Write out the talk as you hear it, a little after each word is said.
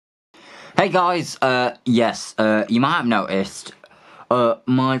Hey guys, yes, you might have noticed,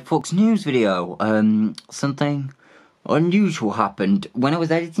 my Fox News video, something unusual happened when I was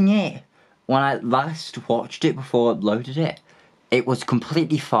editing it. When I last watched it before I uploaded it, it was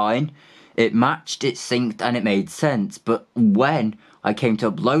completely fine, it matched, it synced, and it made sense, but when I came to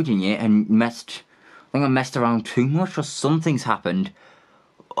uploading it and I think I messed around too much or something's happened,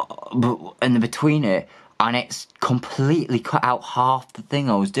 but in between it, and it's completely cut out half the thing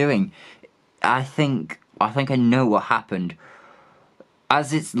I was doing. I think I know what happened.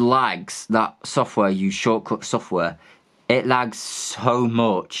 As it lags, that software, use shortcut software, it lags so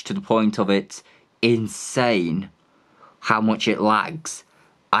much to the point of it's insane how much it lags.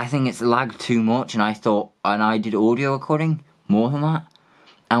 I think it's lagged too much, and I did audio recording more than that.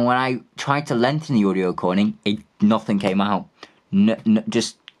 And when I tried to lengthen the audio recording, nothing came out.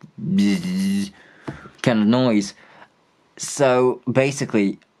 Just kind of noise. So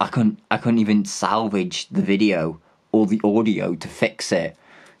basically, I couldn't even salvage the video or the audio to fix it.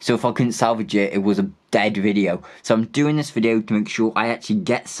 So if I couldn't salvage it, it was a dead video. So I'm doing this video to make sure I actually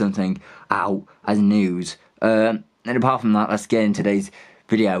get something out as news. And apart from that, let's get into today's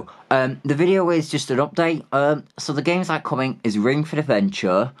video. The video is just an update. So the games that are coming is Ring Fit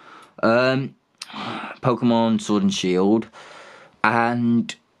Adventure, Pokemon Sword and Shield,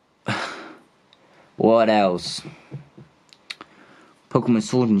 and what else? Pokemon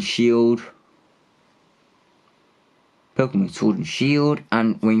Sword and Shield,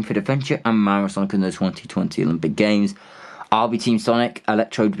 and Ring Fit Adventure, and Mario Sonic in the 2020 Olympic Games. I'll be Team Sonic,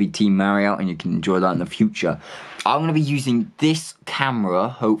 Electrode will be Team Mario, and you can enjoy that in the future. I'm going to be using this camera,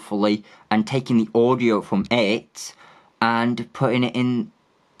 hopefully, and taking the audio from it, and putting it in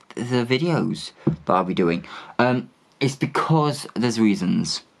the videos that I'll be doing. It's because there's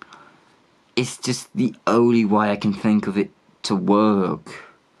reasons. It's just the only way I can think of it to work.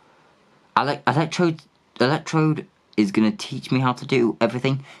 Electrode is going to teach me how to do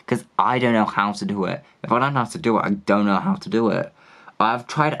everything, because I don't know how to do it. If I don't know how to do it, I don't know how to do it. I've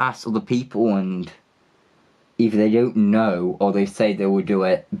tried to ask other people, and either they don't know, or they say they will do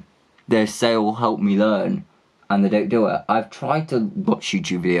it. They say it will help me learn, and they don't do it. I've tried to watch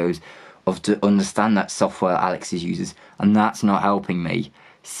YouTube videos to understand that software Alex uses, and that's not helping me.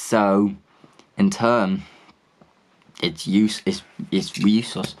 So, in turn, it's useless.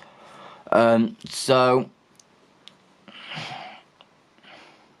 So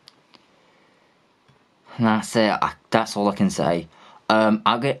that's it. That's all I can say.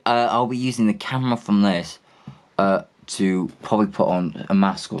 I'll be using the camera from this to probably put on a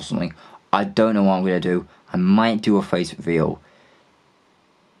mask or something. I don't know what I'm gonna do. I might do a face reveal.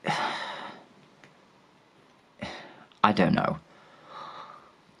 I don't know.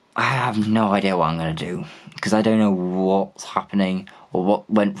 I have no idea what I'm gonna do, because I don't know what's happening or what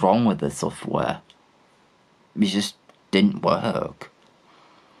went wrong with the software. It just didn't work.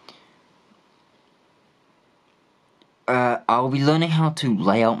 I'll be learning how to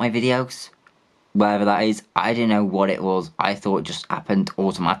lay out my videos, wherever that is. I didn't know what it was. I thought it just happened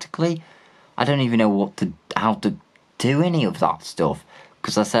automatically. I don't even know how to do any of that stuff,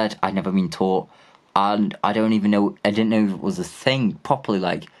 because I said I'd never been taught, and I didn't know if it was a thing properly.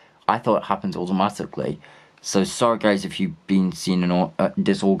 Like, I thought it happened automatically. So sorry guys if you've been seeing a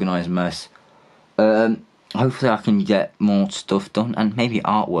disorganized mess. Hopefully I can get more stuff done, and maybe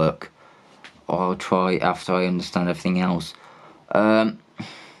artwork. I'll try after I understand everything else. To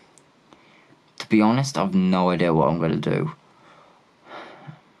be honest, I've no idea what I'm going to do.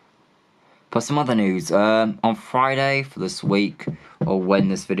 But some other news. On Friday for this week, or when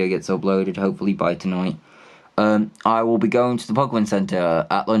this video gets uploaded, hopefully by tonight, I will be going to the Pokemon Center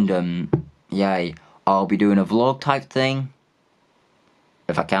at London. Yay. I'll be doing a vlog type thing,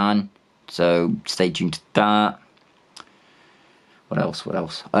 if I can, so stay tuned to that. What else?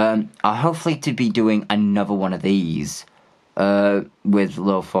 I'll hopefully to be doing another one of these, with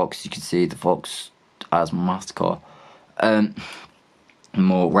Little Fox. You can see the fox as my mascot,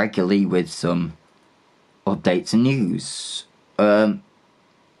 more regularly with some updates and news.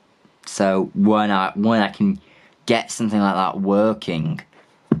 So when I can get something like that working.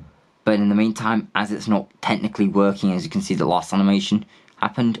 But in the meantime, as it's not technically working, as you can see the last animation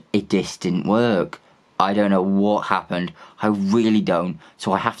happened, it just didn't work. I don't know what happened, I really don't,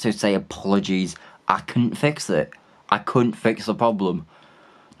 so I have to say apologies. I couldn't fix it. I couldn't fix the problem.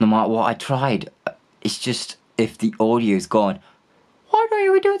 No matter what I tried. It's just, if the audio's gone, why don't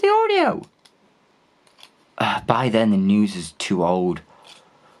you redo the audio? By then the news is too old.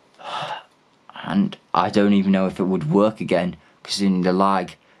 And I don't even know if it would work again, considering the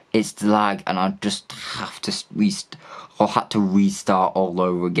lag. It's the lag, and I just have to I'll have to restart all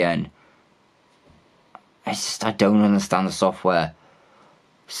over again. I don't understand the software.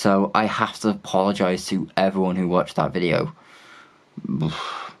 So I have to apologise to everyone who watched that video.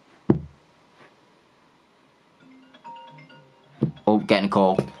 Oh, getting a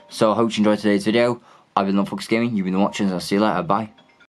call. So I hope you enjoyed today's video. I've been LuntFocus Gaming, you've been watching, and I'll see you later, bye.